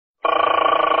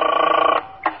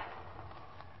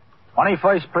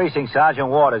21st Precinct, Sergeant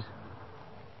Waters.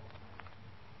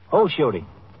 Who's shooting?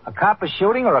 A cop is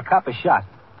shooting or a cop is shot?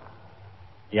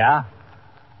 Yeah?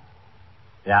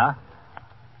 Yeah?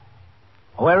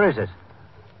 Where is it?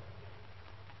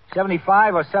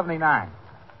 75 or 79?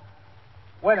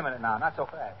 Wait a minute now, not so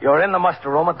fast. You're in the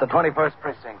muster room at the 21st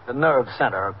Precinct, the nerve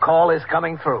center. A call is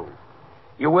coming through.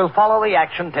 You will follow the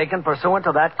action taken pursuant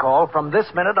to that call from this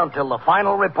minute until the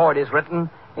final report is written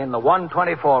in the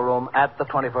 124 room at the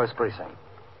 21st Precinct.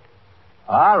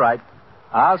 All right.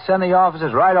 I'll send the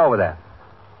officers right over there.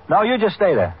 No, you just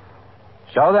stay there.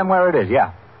 Show them where it is,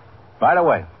 yeah. Right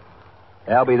away.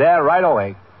 They'll be there right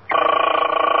away.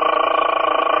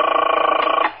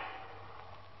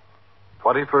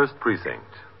 21st Precinct.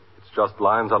 It's just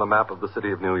lines on a map of the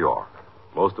city of New York.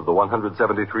 Most of the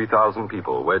 173,000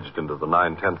 people wedged into the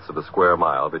 9/10 of a square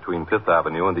mile between Fifth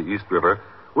Avenue and the East River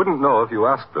wouldn't know if you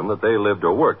asked them that they lived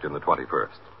or worked in the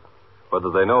 21st. Whether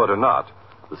they know it or not,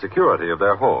 the security of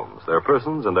their homes, their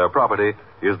persons, and their property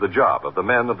is the job of the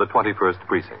men of the 21st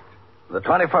Precinct. The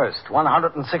 21st,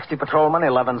 160 patrolmen,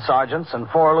 11 sergeants, and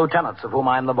 4 lieutenants, of whom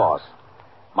I'm the boss.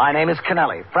 My name is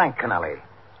Kennelly, Frank Kennelly.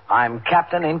 I'm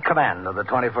captain in command of the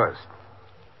 21st.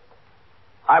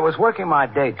 I was working my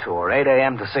day tour, 8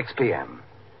 a.m. to 6 p.m.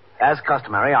 As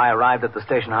customary, I arrived at the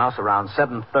station house around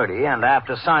 7:30, and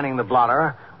after signing the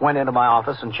blotter, went into my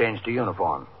office and changed to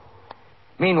uniform.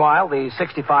 Meanwhile, the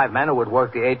 65 men who would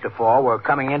work the 8 to 4 were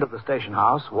coming into the station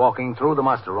house, walking through the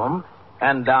muster room,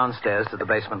 and downstairs to the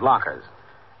basement lockers.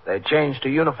 They changed to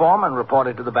uniform and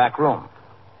reported to the back room.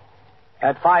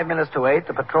 At 5 minutes to 8,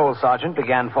 the patrol sergeant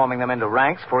began forming them into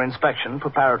ranks for inspection,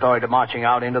 preparatory to marching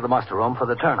out into the muster room for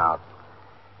the turnout.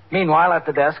 Meanwhile, at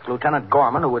the desk, Lieutenant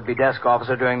Gorman, who would be desk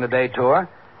officer during the day tour,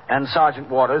 and Sergeant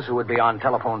Waters, who would be on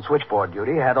telephone switchboard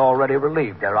duty, had already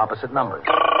relieved their opposite numbers.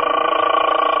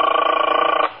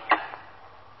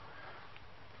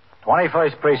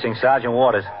 21st Precinct, Sergeant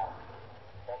Waters.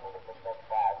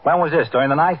 When was this, during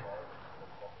the night?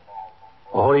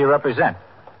 Well, who do you represent?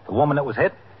 The woman that was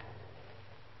hit?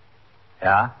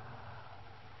 Yeah?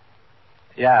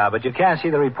 Yeah, but you can't see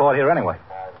the report here anyway.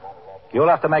 You'll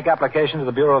have to make application to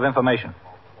the Bureau of Information.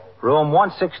 Room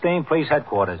 116, Police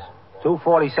Headquarters,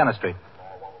 240 Center Street.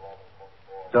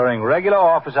 During regular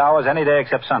office hours, any day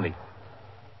except Sunday.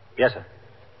 Yes, sir.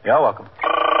 You're welcome.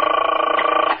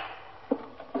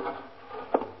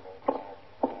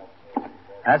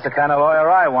 That's the kind of lawyer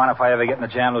I want if I ever get in a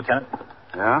jam, Lieutenant.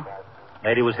 Yeah?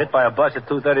 Lady was hit by a bus at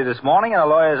 2:30 this morning, and the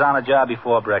lawyer's on a job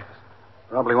before breakfast.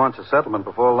 Probably wants a settlement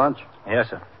before lunch. Yes,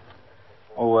 sir.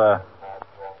 Oh,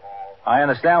 I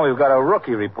understand we've got a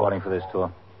rookie reporting for this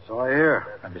tour. So I hear.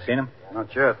 Have you seen him?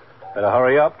 Not yet. Better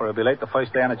hurry up, or he'll be late the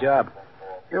first day on the job.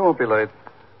 You won't be late.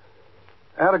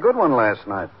 I had a good one last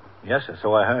night. Yes, sir,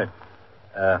 so I heard.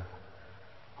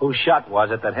 Whose shot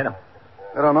was it that hit him?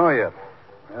 I don't know yet.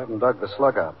 I haven't dug the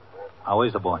slug out. How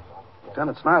is the boy?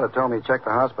 Lieutenant Snyder told me he checked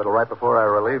the hospital right before I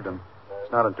relieved him.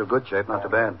 He's not in too good shape, not too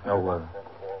bad. Oh,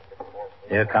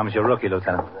 here comes your rookie,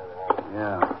 Lieutenant.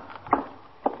 Yeah.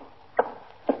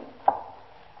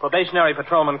 Probationary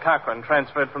Patrolman Cochran,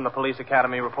 transferred from the police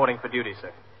academy, reporting for duty,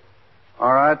 sir.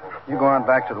 All right. You go on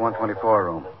back to the 124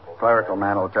 room. Clerical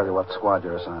man will tell you what squad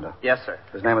you're assigned to. Yes, sir.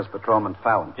 His name is Patrolman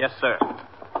Fallon. Yes, sir.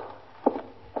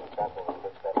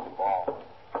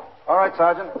 All right,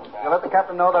 Sergeant. You let the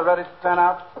captain know they're ready to turn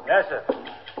out? Yes, sir.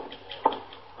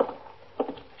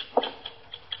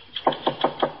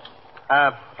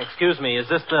 Excuse me, is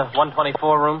this the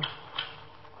 124 room?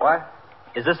 What?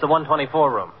 Is this the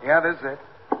 124 room? Yeah, this is it.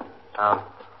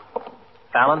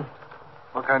 Fallon?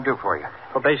 What can I do for you?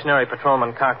 Probationary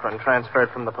Patrolman Cochran, transferred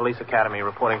from the police academy,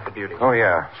 reporting for duty. Oh,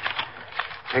 yeah.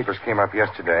 Papers came up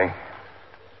yesterday.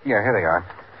 Yeah, here they are.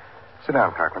 Sit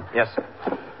down, Cochran. Yes, sir.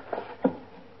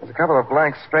 There's a couple of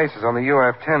blank spaces on the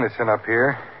UF-10 they sent up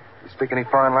here. You speak any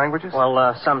foreign languages?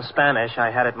 Well, some Spanish.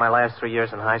 I had it my last 3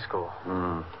 years in high school.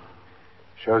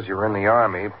 Shows you were in the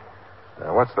Army.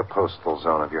 Now, what's the postal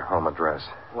zone of your home address?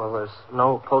 Well, there's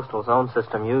no postal zone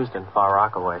system used in Far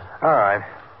Rockaway. All right.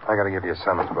 I got to give you a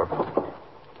summons book.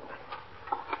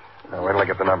 Now, wait till I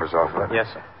get the numbers off of it. Yes,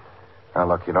 sir. Now,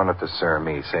 look, you don't have to sir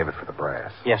me. Save it for the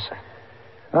brass. Yes, sir.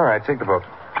 All right, take the book.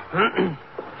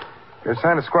 You're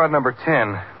assigned to squad number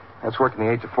 10. That's working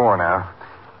the 8 to 4 now.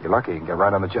 You're lucky you can get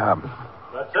right on the job.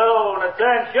 Platoon,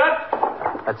 attention.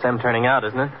 That's them turning out,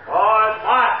 isn't it? All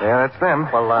right. Yeah, that's them.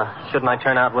 Well, shouldn't I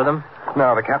turn out with them?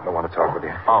 No, the captain will want to talk with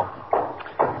you. Oh.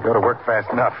 Go to work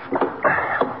fast enough.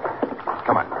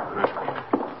 Come on.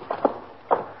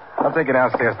 I'll take you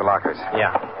downstairs to lockers.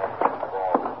 Yeah.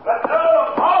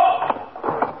 Platoon,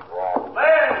 hold.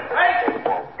 Man, take it.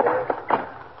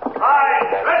 Line,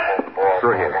 rest.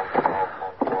 Through here.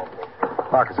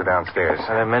 Lockers are downstairs.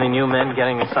 Are there many new men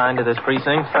getting assigned to this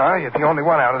precinct? Oh, you're the only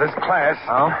one out of this class.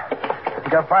 Oh?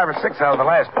 You got 5 or 6 out of the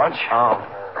last bunch. Oh.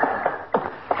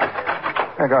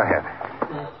 Now, go ahead.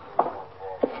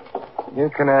 You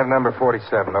can have number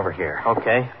 47 over here.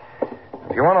 Okay.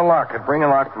 If you want to lock it, bring a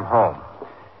lock from home.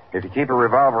 If you keep a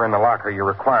revolver in the locker, you're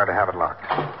required to have it locked.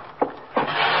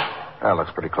 That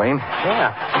looks pretty clean.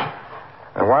 Yeah.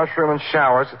 The washroom and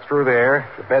showers are through there.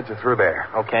 The beds are through there.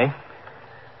 Okay.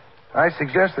 I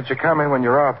suggest that you come in when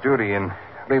you're off duty and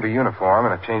leave a uniform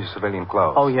and a change of civilian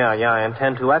clothes. Oh, yeah, I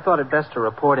intend to. I thought it best to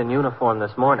report in uniform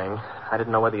this morning. I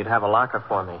didn't know whether you'd have a locker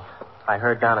for me. I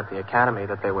heard down at the academy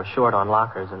that they were short on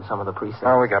lockers in some of the precincts.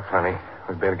 Oh, we got plenty.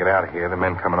 We'd better get out of here. The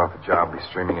men coming off the job will be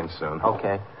streaming in soon.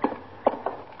 Okay.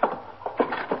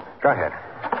 Go ahead.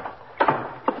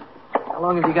 How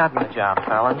long have you got in the job,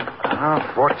 Fallon?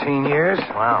 14 years.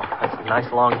 Wow, that's a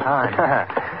nice long time.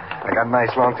 I got a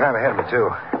nice long time ahead of me, too.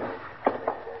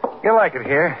 You'll like it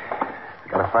here.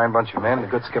 Got a fine bunch of men and a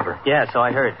good skipper. Yeah, so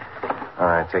I heard. All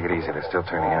right, take it easy. They're still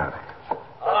turning out.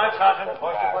 All right, Sergeant.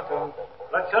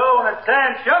 Platoon,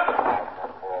 attention.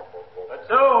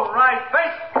 Platoon, right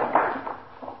face.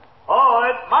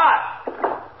 Forward, march.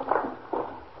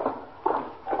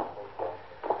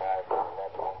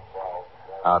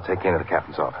 I'll take you into the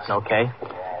captain's office. Okay.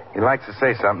 He likes to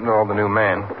say something to all the new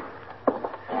men.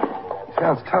 He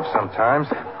sounds tough sometimes,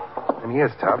 and he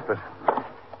is tough, but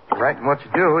right in what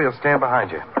you do, he'll stand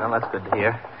behind you. Well, that's good to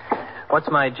hear. What's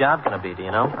my job going to be, do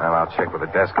you know? Well, I'll check with the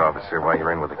desk officer while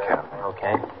you're in with the captain.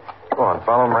 Okay. Go on,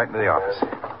 follow him right into the office.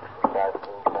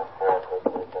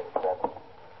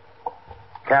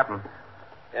 Captain.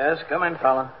 Yes, come in,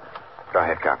 fella. Go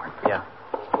ahead, Cochran. Yeah.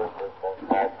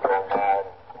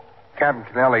 Captain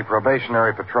Kennelly,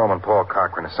 probationary patrolman Paul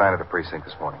Cochran assigned to the precinct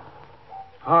this morning.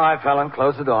 All right, fella,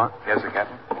 close the door. Yes, sir,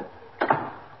 Captain.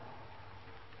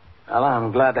 Well,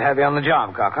 I'm glad to have you on the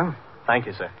job, Cochran. Thank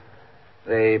you, sir.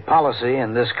 The policy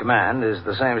in this command is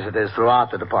the same as it is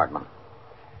throughout the department.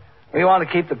 We want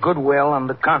to keep the goodwill and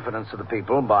the confidence of the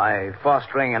people by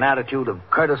fostering an attitude of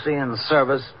courtesy and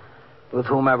service with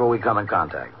whomever we come in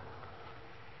contact.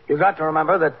 You've got to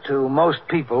remember that to most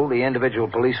people, the individual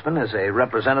policeman is a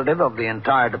representative of the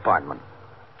entire department,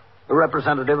 a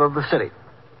representative of the city.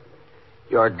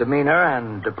 Your demeanor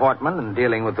and deportment in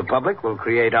dealing with the public will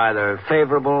create either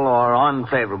favorable or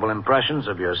unfavorable impressions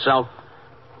of yourself,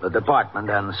 the department,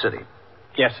 and the city.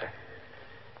 Yes, sir.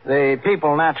 The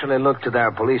people naturally look to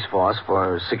their police force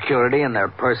for security in their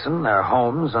person, their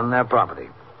homes, and their property.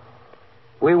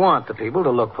 We want the people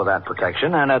to look for that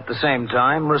protection and at the same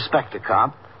time respect a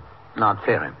cop, not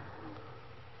fear him.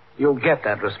 You'll get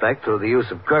that respect through the use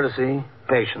of courtesy,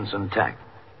 patience, and tact.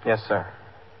 Yes, sir.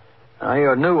 Now,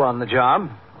 you're new on the job.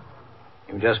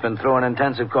 You've just been through an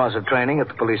intensive course of training at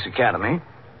the police academy.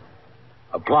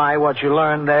 Apply what you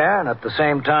learned there, and at the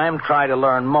same time, try to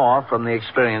learn more from the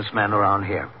experienced men around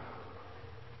here.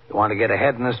 You want to get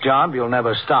ahead in this job, you'll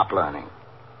never stop learning.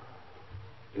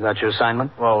 You got your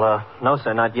assignment? Well, no,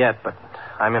 sir, not yet, but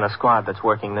I'm in a squad that's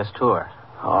working this tour.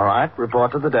 All right,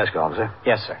 report to the desk officer.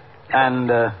 Yes, sir. And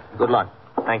good luck.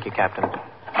 Thank you, Captain.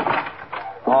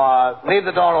 Leave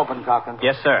the door open, Cochran.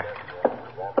 Yes, sir.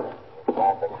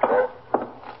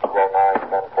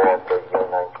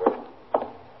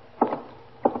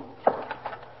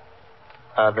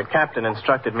 The captain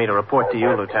instructed me to report to you,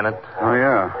 Lieutenant. Oh,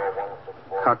 yeah.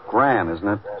 Cochran, isn't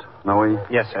it? No, E?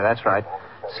 Yes, sir, that's right.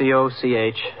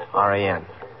 Cochran.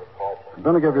 I'm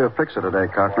going to give you a fixer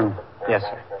today, Cochran. Yes,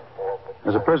 sir.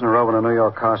 There's a prisoner over in a New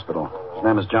York hospital. His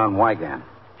name is John Wygan.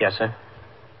 Yes, sir.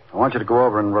 I want you to go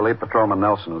over and relieve Patrolman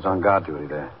Nelson, who's on guard duty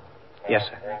there. Yes,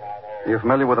 sir. Are you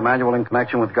familiar with the manual in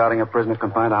connection with guarding a prisoner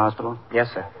confined to hospital? Yes,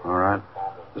 sir. All right.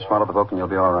 Just follow the book and you'll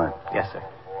be all right. Yes, sir.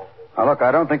 Now, look,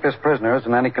 I don't think this prisoner is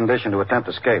in any condition to attempt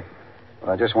escape. But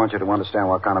I just want you to understand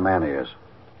what kind of man he is.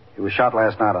 He was shot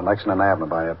last night on Lexington Avenue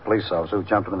by a police officer who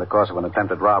jumped him in the course of an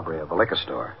attempted robbery of a liquor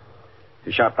store.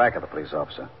 He shot back at the police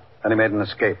officer. Then he made an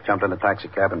escape, jumped in a taxi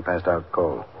cab, and passed out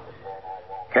cold.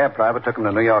 Cab driver took him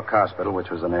to New York Hospital, which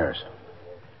was the nearest.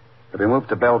 He'll be moved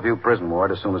to Bellevue Prison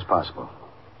Ward as soon as possible.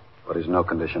 But he's in no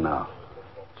condition now.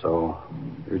 So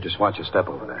you just watch your step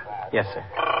over there. Yes, sir.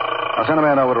 I'll send a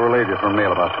man over to relieve you for a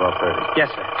meal about 12:30. Yes,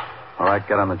 sir. All right,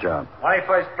 get on the job.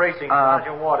 21st Precinct,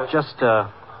 Sergeant Waters. Just,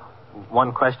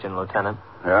 one question, Lieutenant.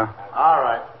 Yeah? All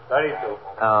right,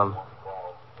 32.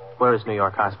 Where is New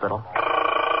York Hospital?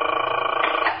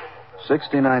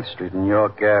 69th Street, New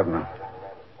York Avenue.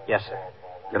 Yes, sir.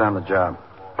 Get on the job.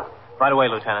 Right away,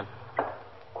 Lieutenant.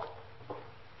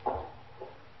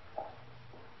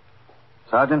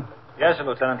 Sergeant, Yes, sir,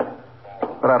 Lieutenant.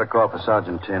 put out a call for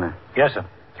Sergeant Tina. Yes, sir.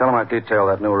 Tell him I detail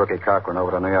that new rookie Cochran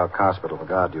over to New York Hospital for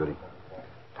guard duty.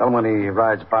 Tell him when he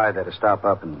rides by there to stop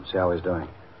up and see how he's doing.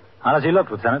 How does he look,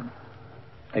 Lieutenant?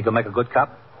 Think he'll make a good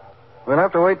cop? We'll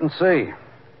have to wait and see.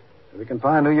 If we can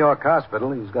find New York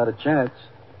Hospital, he's got a chance.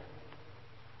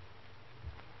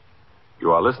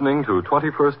 You are listening to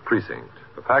 21st Precinct,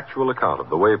 a factual account of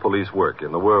the way police work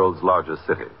in the world's largest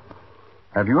city.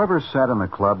 Have you ever sat in a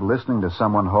club listening to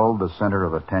someone hold the center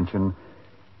of attention?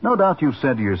 No doubt you've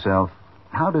said to yourself,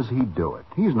 how does he do it?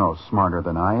 He's no smarter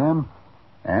than I am.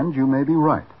 And you may be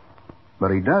right.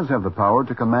 But he does have the power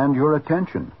to command your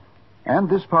attention. And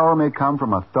this power may come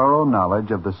from a thorough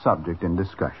knowledge of the subject in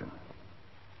discussion.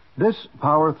 This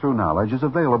power through knowledge is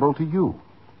available to you.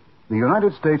 The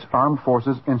United States Armed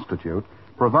Forces Institute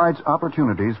provides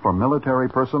opportunities for military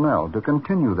personnel to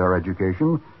continue their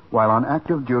education while on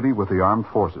active duty with the armed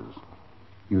forces.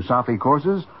 USAFI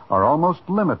courses are almost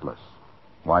limitless.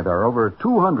 Why, there are over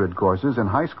 200 courses in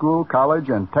high school, college,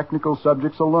 and technical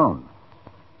subjects alone.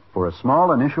 For a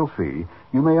small initial fee,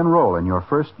 you may enroll in your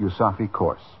first USAFI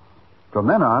course. From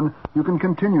then on, you can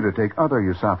continue to take other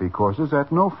USAFI courses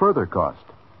at no further cost,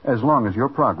 as long as your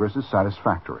progress is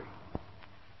satisfactory.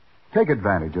 Take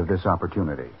advantage of this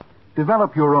opportunity.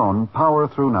 Develop your own power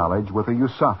through knowledge with a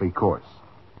USAFI course.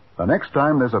 The next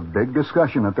time there's a big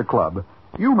discussion at the club,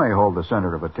 you may hold the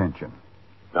center of attention.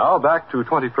 Now back to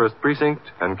 21st Precinct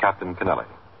and Captain Kennelly.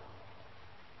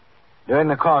 During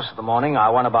the course of the morning, I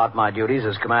went about my duties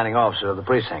as commanding officer of the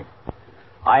precinct.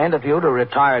 I interviewed a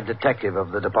retired detective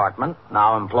of the department,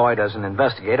 now employed as an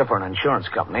investigator for an insurance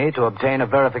company, to obtain a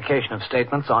verification of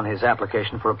statements on his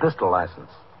application for a pistol license.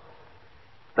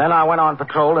 Then I went on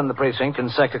patrol in the precinct in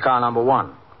sector car number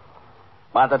 1.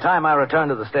 By the time I returned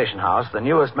to the station house, the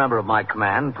newest member of my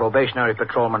command, probationary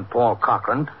patrolman Paul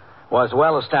Cochran, was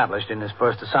well established in his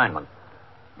first assignment,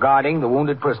 guarding the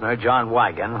wounded prisoner, John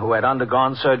Wigan, who had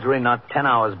undergone surgery not 10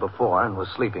 hours before and was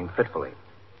sleeping fitfully.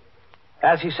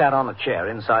 As he sat on a chair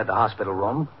inside the hospital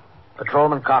room,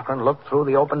 Patrolman Cochran looked through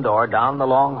the open door down the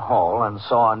long hall and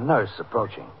saw a nurse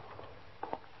approaching.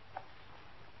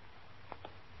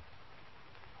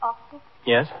 Officer?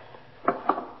 Yes?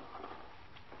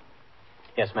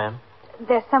 Yes, ma'am?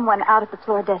 There's someone out at the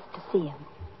floor desk to see him.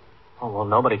 Oh, well,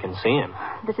 nobody can see him.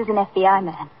 This is an FBI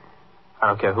man. I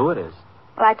don't care who it is.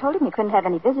 Well, I told him he couldn't have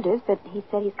any visitors, but he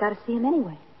said he's got to see him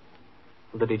anyway.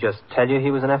 Did he just tell you he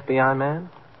was an FBI man?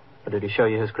 Or did he show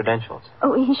you his credentials?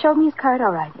 Oh, he showed me his card,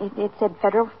 all right. It said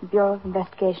Federal Bureau of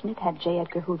Investigation. It had J.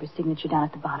 Edgar Hoover's signature down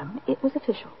at the bottom. It was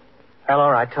official. Well,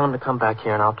 all right. Tell him to come back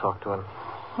here and I'll talk to him.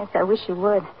 Yes, I wish you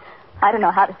would. I don't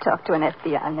know how to talk to an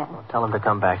FBI man. Well, tell him to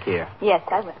come back here. Yes,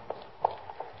 I will.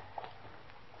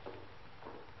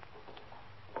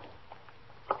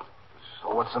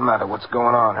 So what's the matter? What's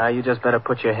going on? You just better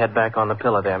put your head back on the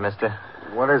pillow there, mister.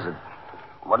 What is it?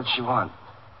 What did she want?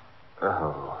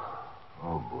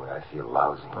 Oh, boy, I feel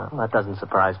lousy. Well, that doesn't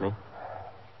surprise me.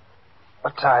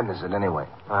 What time is it, anyway?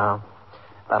 About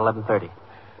 11:30.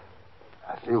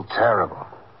 I feel terrible.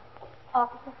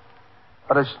 Officer?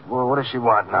 What does she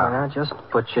want now? Now, just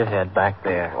put your head back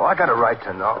there. Oh, I got a right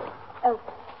to know. Oh,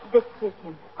 this is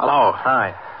him. Hello.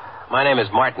 Hi. My name is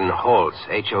Martin Holtz,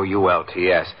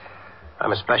 Hoults.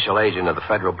 I'm a special agent of the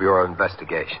Federal Bureau of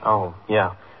Investigation. Oh,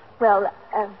 yeah. Well,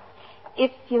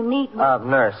 if you need me...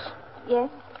 Nurse. Yes?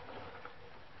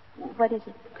 What is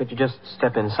it? Could you just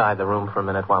step inside the room for a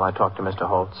minute while I talk to Mr.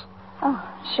 Holtz?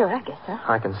 Oh, sure, I guess so.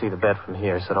 I can see the bed from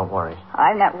here, so don't worry.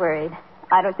 I'm not worried.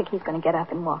 I don't think he's going to get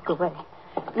up and walk away.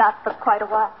 Not for quite a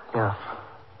while. Yeah.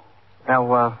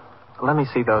 Now, let me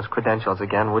see those credentials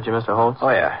again, would you, Mr. Holtz? Oh,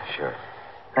 yeah, sure.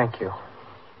 Thank you.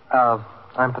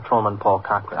 I'm Patrolman Paul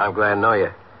Cochran. I'm glad to know you.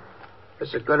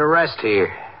 There's a good arrest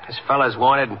here. This fella's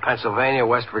wanted in Pennsylvania,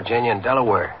 West Virginia, and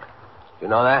Delaware. You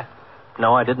know that?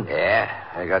 No, I didn't. Yeah,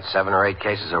 they got 7 or 8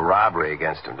 cases of robbery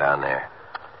against him down there.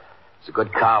 It's a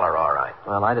good collar, all right.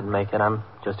 Well, I didn't make it. I'm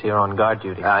just here on guard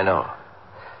duty. I know.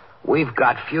 We've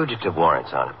got fugitive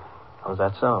warrants on him. Oh, is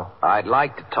that so? I'd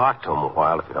like to talk to him a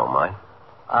while, if you don't mind.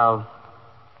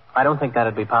 I don't think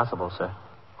that'd be possible, sir.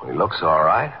 Well, he looks all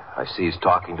right. I see he's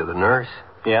talking to the nurse.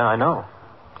 Yeah, I know.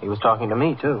 He was talking to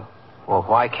me, too. Well,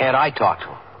 why can't I talk to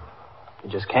him? You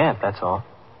just can't, that's all.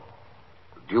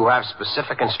 Do you have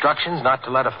specific instructions not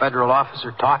to let a federal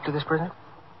officer talk to this prisoner?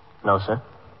 No, sir.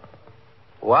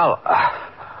 Well,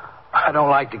 I don't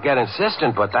like to get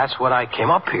insistent, but that's what I came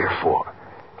up here for.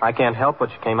 I can't help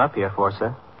what you came up here for,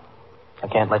 sir. I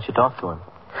can't let you talk to him.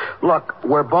 Look,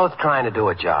 we're both trying to do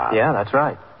a job. Yeah, that's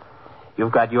right.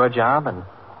 You've got your job, and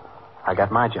I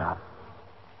got my job.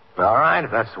 All right,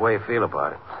 if that's the way you feel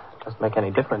about it. Doesn't make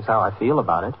any difference how I feel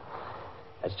about it.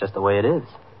 That's just the way it is.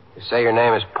 You say your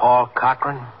name is Paul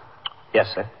Cochran? Yes,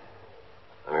 sir.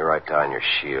 Let me write down your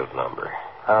shield number.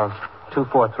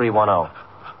 24310. All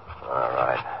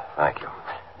right. Thank you.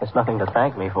 There's nothing to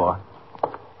thank me for.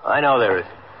 I know there is.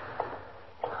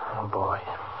 Oh, boy.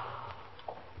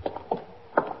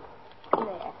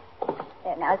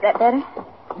 There, now, is that better?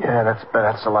 Yeah, that's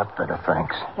better. That's a lot better,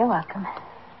 thanks. You're welcome.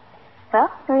 Well,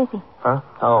 where is he? Huh?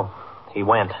 Oh, he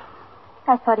went.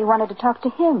 I thought he wanted to talk to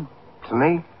him. To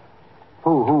me?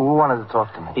 Who wanted to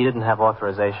talk to me? He didn't have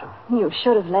authorization. You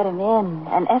should have let him in.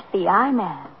 An FBI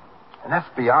man. An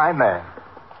FBI man?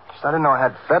 I didn't know I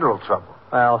had federal trouble.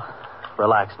 Well,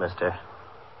 relax, mister.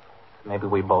 Maybe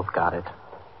we both got it.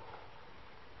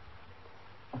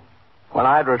 When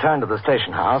I had returned to the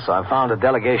station house, I found a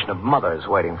delegation of mothers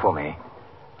waiting for me.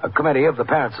 A committee of the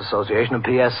Parents Association of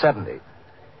PS 70.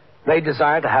 They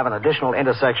desired to have an additional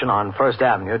intersection on First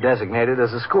Avenue designated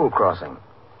as a school crossing.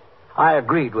 I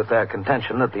agreed with their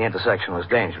contention that the intersection was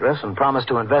dangerous and promised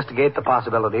to investigate the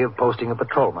possibility of posting a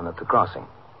patrolman at the crossing.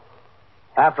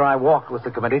 After I walked with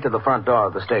the committee to the front door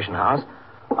of the station house,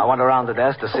 I went around the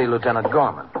desk to see Lieutenant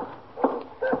Gorman.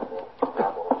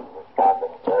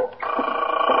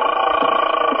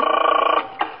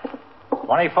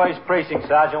 21st Precinct,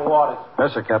 Sergeant Waters.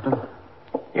 Yes, sir, Captain.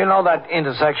 You know that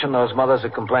intersection those mothers are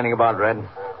complaining about, Red?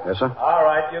 Yes, sir. All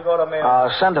right, you go to me.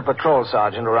 Send a patrol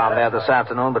sergeant around there this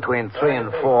afternoon between 3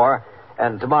 and 4,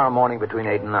 and tomorrow morning between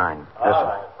 8 and 9. Yes,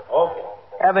 sir. Okay.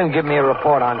 Have him give me a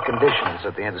report on conditions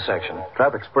at the intersection.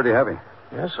 Traffic's pretty heavy.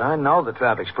 Yes, I know the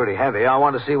traffic's pretty heavy. I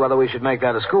want to see whether we should make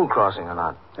that a school crossing or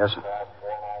not. Yes, sir.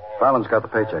 Fallon's got the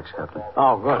paychecks, Captain.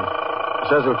 Oh, good. He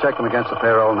says he'll check them against the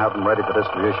payroll and have them ready for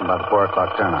distribution by the 4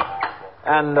 o'clock turnout.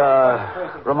 And,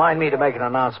 remind me to make an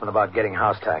announcement about getting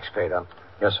house tax paid up.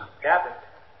 Yes, sir. Captain,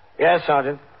 Yes,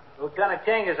 Sergeant. Lieutenant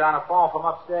King is on a phone from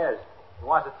upstairs. He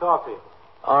wants to talk to you.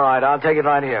 All right, I'll take it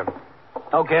right here.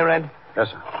 Okay, Red? Yes,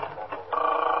 sir.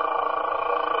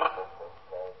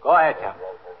 Go ahead, Captain.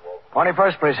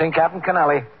 21st Precinct, Captain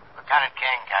Kennelly. Lieutenant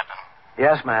King, Captain.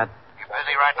 Yes, Matt. You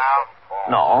busy right now?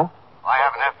 No. I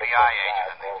have an FBI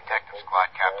agent in the detective squad,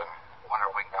 Captain. Wonder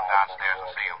if we can come downstairs and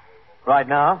see him. Right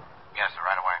now? Yes, sir,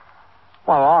 right away.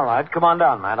 Well, all right. Come on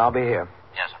down, Matt. I'll be here.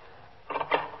 Yes, sir.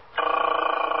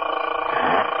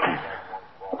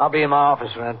 I'll be in my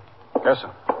office, Red. Yes,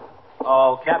 sir.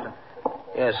 Oh, Captain.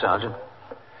 Yes, Sergeant.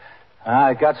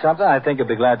 I got something I think you'll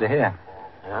be glad to hear.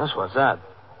 Yes, what's that?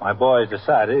 My boy's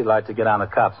decided he'd like to get on the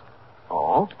cops.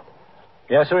 Oh?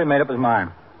 Yes, sir, he made up his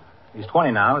mind. He's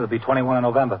 20 now. He'll be 21 in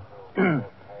November.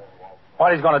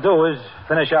 What he's going to do is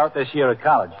finish out this year at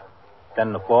college. Then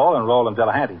in the fall, enroll in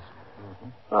Delahanty's. Mm-hmm.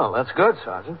 Well, that's good,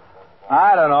 Sergeant.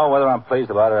 I don't know whether I'm pleased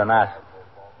about it or not.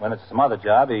 When it's some other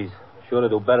job, he's sure to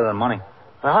do better than money.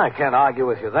 Well, I can't argue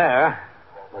with you there.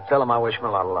 But tell him I wish him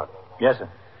a lot of luck. Yes, sir.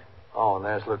 Oh, and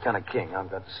there's Lieutenant King.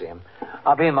 I've got to see him.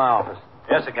 I'll be in my office.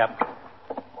 Yes, sir, Captain.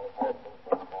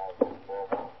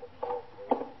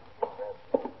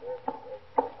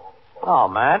 Oh,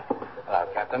 Matt. Hello,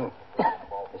 Captain.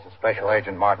 This is Special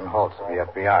Agent Martin Holtz of the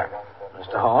FBI.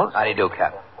 Mr. Holmes? How do you do,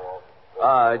 Captain?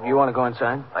 Do you want to go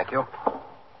inside? Thank you.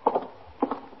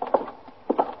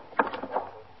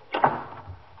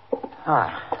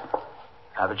 Hi.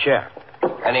 Have a chair.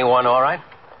 Anyone all right?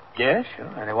 Yes,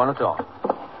 sure. Anyone at all.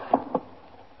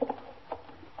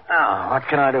 Now, what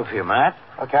can I do for you, Matt?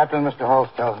 Well, Captain, Mr.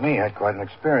 Holtz tells me you had quite an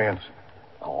experience.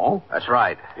 Oh? That's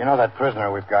right. You know that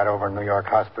prisoner we've got over in New York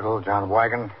Hospital, John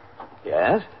Wagon?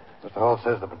 Yes? Mr. Holtz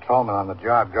says the patrolman on the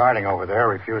job guarding over there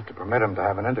refused to permit him to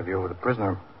have an interview with the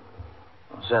prisoner.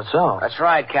 Is that so? That's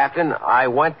right, Captain. I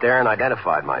went there and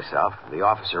identified myself. The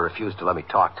officer refused to let me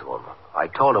talk to him. I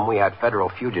told him we had federal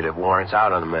fugitive warrants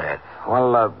out on the man.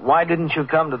 Well, why didn't you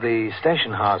come to the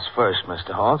station house first,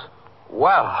 Mr. Holtz?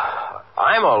 Well,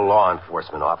 I'm a law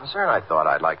enforcement officer, and I thought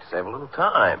I'd like to save a little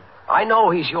time. I know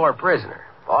he's your prisoner.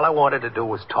 All I wanted to do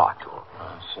was talk to him.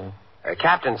 I see.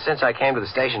 Captain, since I came to the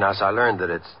station house, I learned that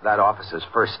it's that officer's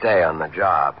first day on the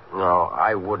job. No,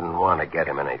 I wouldn't want to get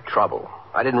him in any trouble.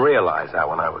 I didn't realize that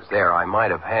when I was there. I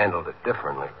might have handled it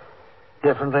differently.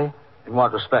 Differently? In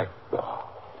what respect? Oh,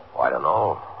 I don't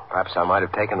know. Perhaps I might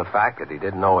have taken the fact that he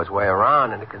didn't know his way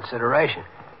around into consideration.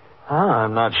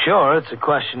 I'm not sure. It's a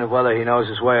question of whether he knows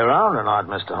his way around or not,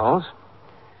 Mr. Holmes.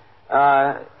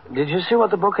 Did you see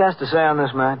what the book has to say on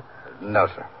this, Matt? No,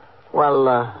 sir. Well,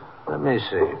 let me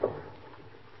see.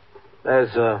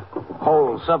 There's a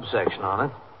whole subsection on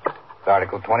it. It's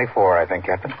Article 24, I think,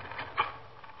 Captain.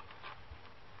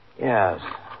 Yes.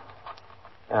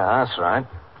 Yeah, that's right.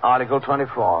 Article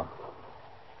 24.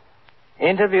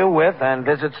 Interview with and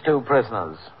visits to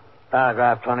prisoners.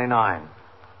 Paragraph 29.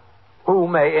 Who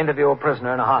may interview a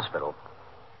prisoner in a hospital?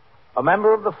 A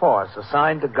member of the force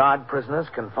assigned to guard prisoners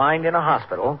confined in a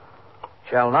hospital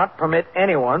shall not permit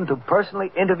anyone to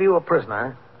personally interview a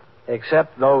prisoner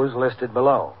except those listed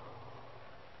below.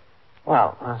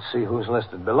 Well, let's see who's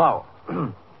listed below.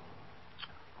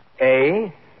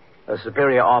 A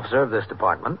superior officer of this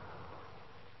department.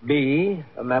 B,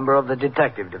 a member of the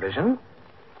detective division.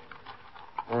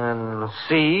 And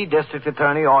C, district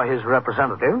attorney or his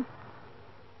representative.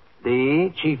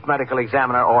 D, chief medical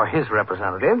examiner or his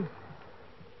representative.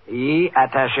 E,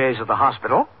 attachés of the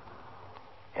hospital.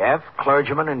 F,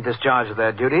 clergymen in discharge of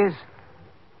their duties.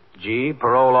 G,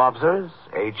 parole officers.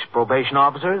 H, probation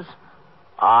officers.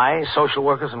 I, social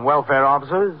workers and welfare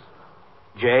officers.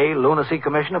 J, lunacy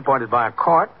commission appointed by a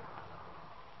court.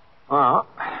 Well,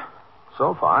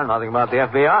 so far, nothing about the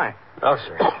FBI. No,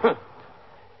 sir.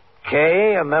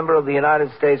 K, a member of the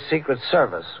United States Secret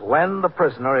Service, when the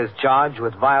prisoner is charged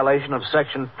with violation of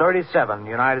Section 37,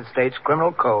 United States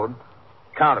Criminal Code,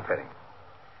 counterfeiting.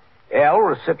 L,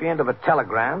 recipient of a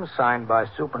telegram signed by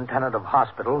superintendent of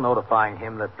hospital notifying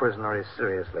him that prisoner is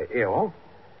seriously ill.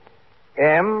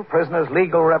 M, prisoner's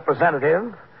legal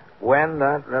representative, when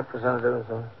that representative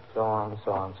is so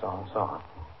on.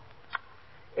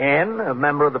 N, a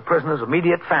member of the prisoner's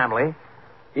immediate family,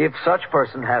 if such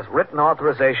person has written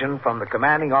authorization from the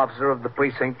commanding officer of the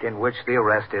precinct in which the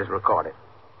arrest is recorded.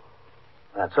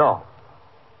 That's all.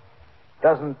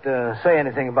 Doesn't say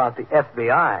anything about the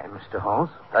FBI, Mr.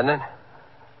 Holmes. Doesn't it?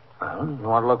 Well, you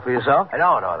want to look for yourself?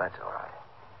 No, that's all right.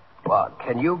 Well,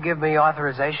 can you give me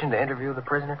authorization to interview the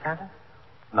prisoner, Captain?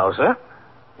 No, sir.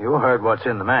 You heard what's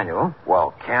in the manual.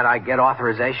 Well, can't I get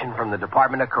authorization from the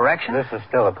Department of Corrections? This is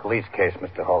still a police case,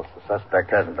 Mr. Holtz. The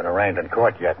suspect hasn't been arraigned in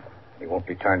court yet. He won't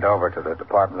be turned over to the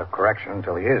Department of Correction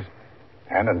until he is.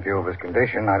 And in view of his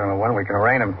condition, I don't know when we can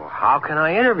arraign him. Well, how can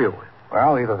I interview him?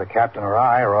 Well, either the captain or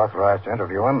I are authorized to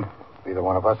interview him. If either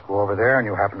one of us go over there and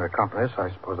you happen to accompany us,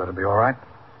 I suppose that'll be all right.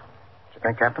 What you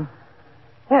think, Captain?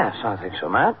 Yes, I think so,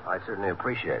 Matt. I certainly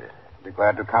appreciate it. Be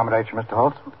glad to accommodate you, Mr.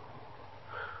 Holtz.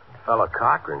 Fellow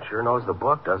Cochran sure knows the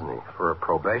book, doesn't he? For a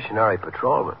probationary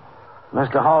patrolman.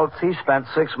 Mr. Holtz, he spent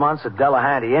 6 months at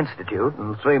Delahanty Institute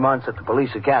and 3 months at the police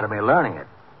academy learning it.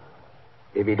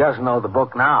 If he doesn't know the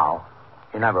book now,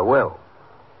 he never will.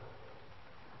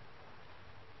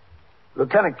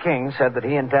 Lieutenant King said that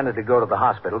he intended to go to the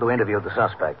hospital to interview the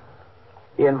suspect.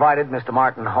 He invited Mr.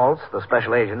 Martin Holtz, the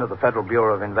special agent of the Federal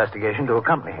Bureau of Investigation, to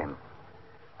accompany him.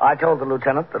 I told the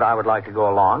lieutenant that I would like to go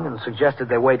along and suggested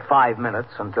they wait 5 minutes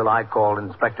until I called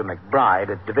Inspector McBride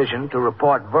at Division to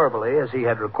report verbally, as he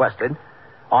had requested,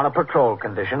 on a patrol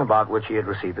condition about which he had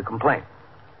received a complaint.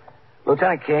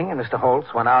 Lieutenant King and Mr. Holtz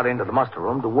went out into the muster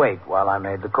room to wait while I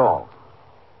made the call.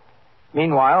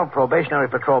 Meanwhile, probationary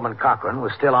patrolman Cochran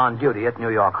was still on duty at New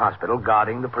York Hospital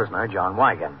guarding the prisoner, John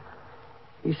Wigan.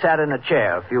 He sat in a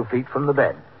chair a few feet from the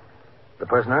bed. The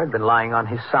prisoner had been lying on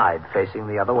his side, facing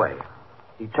the other way.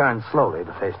 He turned slowly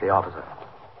to face the officer.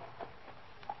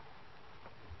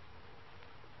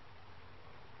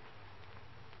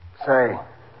 Say,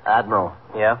 Admiral.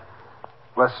 Yeah?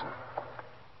 Listen.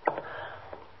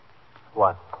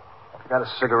 What? You got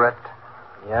a cigarette?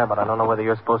 Yeah, but I don't know whether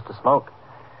you're supposed to smoke.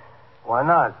 Why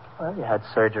not? Well, you had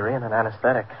surgery and an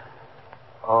anesthetic.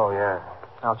 Oh, yeah.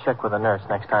 I'll check with the nurse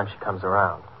next time she comes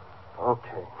around.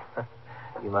 Okay.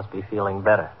 You must be feeling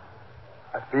better.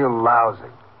 I feel lousy.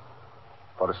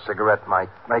 But a cigarette might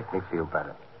make me feel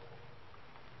better.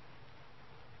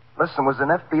 Listen, was an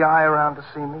FBI around to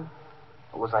see me?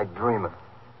 Or was I dreaming?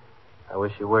 I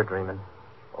wish you were dreaming.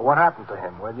 Well, what happened to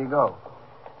him? Where'd he go?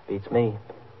 Beats me.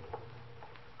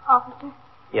 Officer,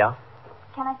 Yeah?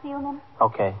 can I see you a minute?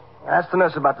 Okay. Ask the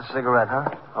nurse about the cigarette, huh?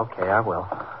 Okay, I will.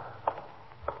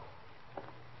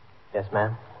 Yes,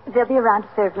 ma'am? They'll be around to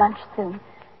serve lunch soon.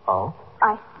 Oh?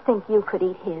 I think you could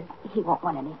eat his. He won't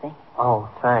want anything. Oh,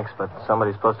 thanks, but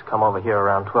somebody's supposed to come over here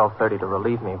around 12:30 to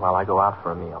relieve me while I go out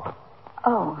for a meal.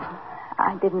 Oh,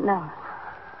 I didn't know.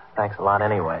 Thanks a lot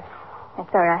anyway. That's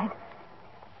all right.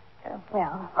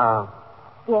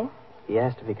 Yes? He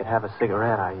asked if he could have a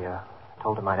cigarette. I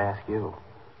told him I'd ask you.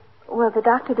 Well, the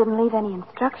doctor didn't leave any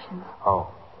instructions. Oh,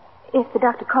 If the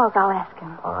doctor calls, I'll ask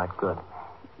him. all right, good.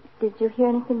 Did you hear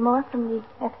anything more from the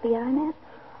FBI, Matt?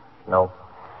 No.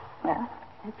 Well,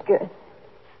 that's good.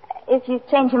 If you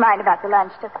change your mind about the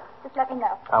lunch, just let me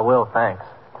know. I will, thanks.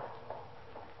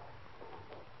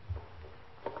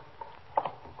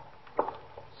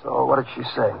 So what did she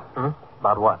say?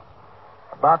 About what?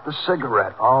 About the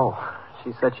cigarette. Oh,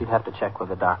 she said she'd have to check with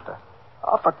the doctor.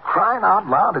 Oh, for crying out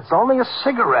loud, it's only a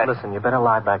cigarette. Listen, you better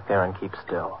lie back there and keep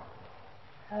still.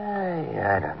 Hey,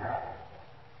 I don't know.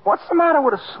 What's the matter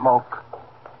with a smoke?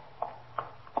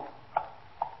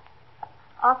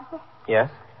 Officer? Yes?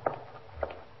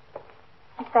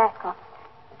 It's Bascoff.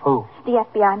 Who? The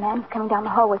FBI man is coming down the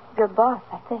hall with your boss,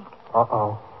 I think.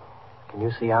 Uh-oh. Can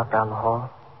you see out down the hall?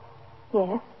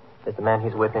 Yes. Is the man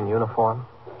he's with in uniform?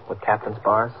 With captain's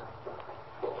bars?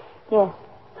 Yes.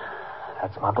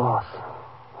 That's my boss.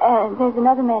 There's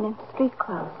another man in street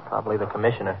clothes. Probably the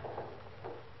commissioner.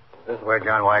 This is where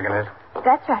John Wagon is.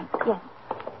 That's right, yes.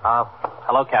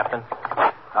 Hello, Captain.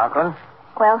 Conklin?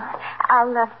 Well,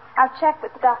 I'll check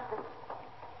with the doctor.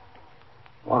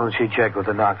 What did she check with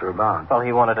the doctor about? Well,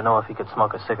 he wanted to know if he could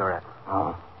smoke a cigarette.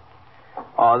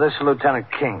 Oh, this is Lieutenant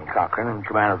King, Cochran, in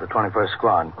command of the 21st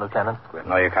Squad. Lieutenant? Good to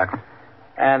know you, Cochran.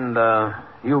 And,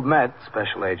 you've met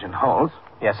Special Agent Holtz.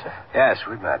 Yes, sir. Yes,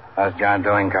 we've met. How's John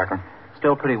doing, Cochran?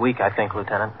 Still pretty weak, I think,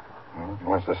 Lieutenant. He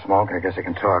wants to smoke. I guess he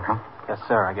can talk, huh? Yes,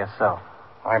 sir. I guess so.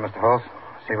 All right, Mr. Holtz.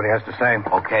 See what he has to say.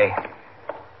 Okay.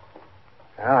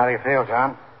 Well, how do you feel,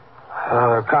 John?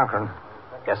 Cochran,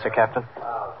 Yes, sir, Captain?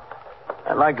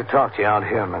 I'd like to talk to you out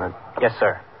here a minute. Yes,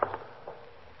 sir.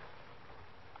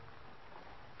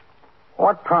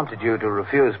 What prompted you to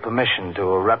refuse permission to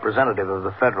a representative of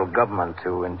the federal government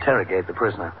to interrogate the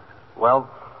prisoner? Well,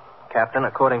 Captain,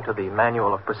 according to the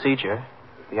Manual of Procedure,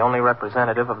 the only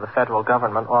representative of the federal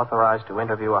government authorized to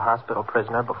interview a hospital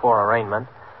prisoner before arraignment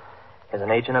is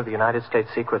an agent of the United States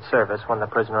Secret Service when the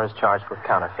prisoner is charged with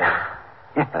counterfeiting.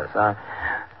 Yes,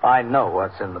 I know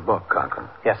what's in the book, Cochran.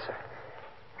 Yes, sir.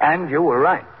 And you were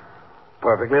right.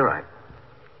 Perfectly right.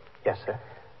 Yes, sir.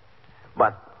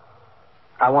 But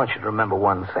I want you to remember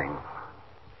one thing.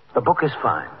 The book is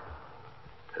fine.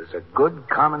 There's a good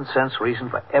common sense reason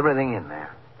for everything in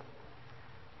there.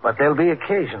 But there'll be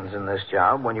occasions in this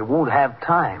job when you won't have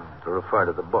time to refer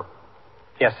to the book.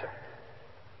 Yes, sir.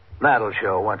 That'll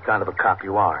show what kind of a cop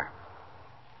you are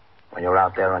when you're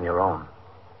out there on your own.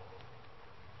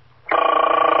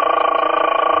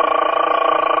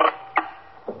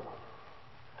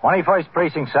 "21st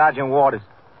Precinct, Sergeant Waters."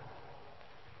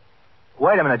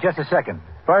 Wait a minute, just a second.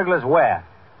 Burglars where?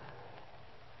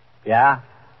 Yeah?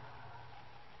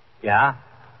 Yeah?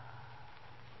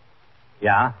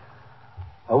 Yeah?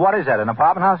 What is that, an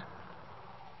apartment house?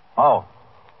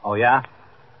 Oh, yeah?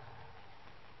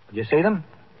 Did you see them?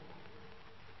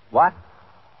 What?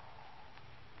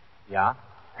 Yeah?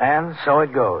 And so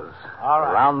it goes. All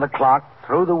right. Around the clock,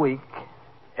 through the week,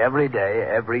 every day,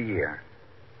 every year.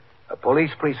 A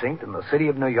police precinct in the city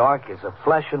of New York is a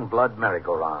flesh and blood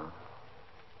merry-go-round.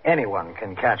 Anyone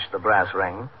can catch the brass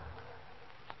ring.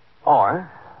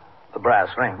 Or the brass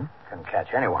ring can catch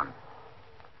anyone.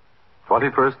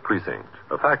 21st Precinct,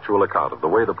 a factual account of the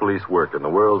way the police work in the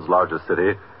world's largest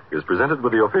city, is presented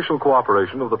with the official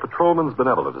cooperation of the Patrolmen's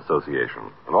Benevolent Association,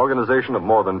 an organization of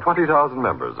more than 20,000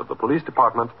 members of the Police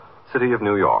Department, City of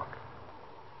New York.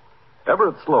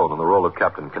 Everett Sloan in the role of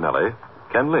Captain Kennelly,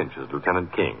 Ken Lynch as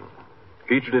Lieutenant King.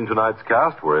 Featured in tonight's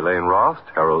cast were Elaine Rost,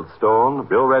 Harold Stone,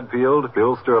 Bill Redfield,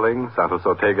 Bill Sterling, Santos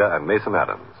Ortega, and Mason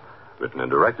Adams. Written and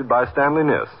directed by Stanley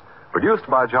Niss. Produced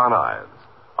by John Ives.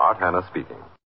 Art Hanna speaking.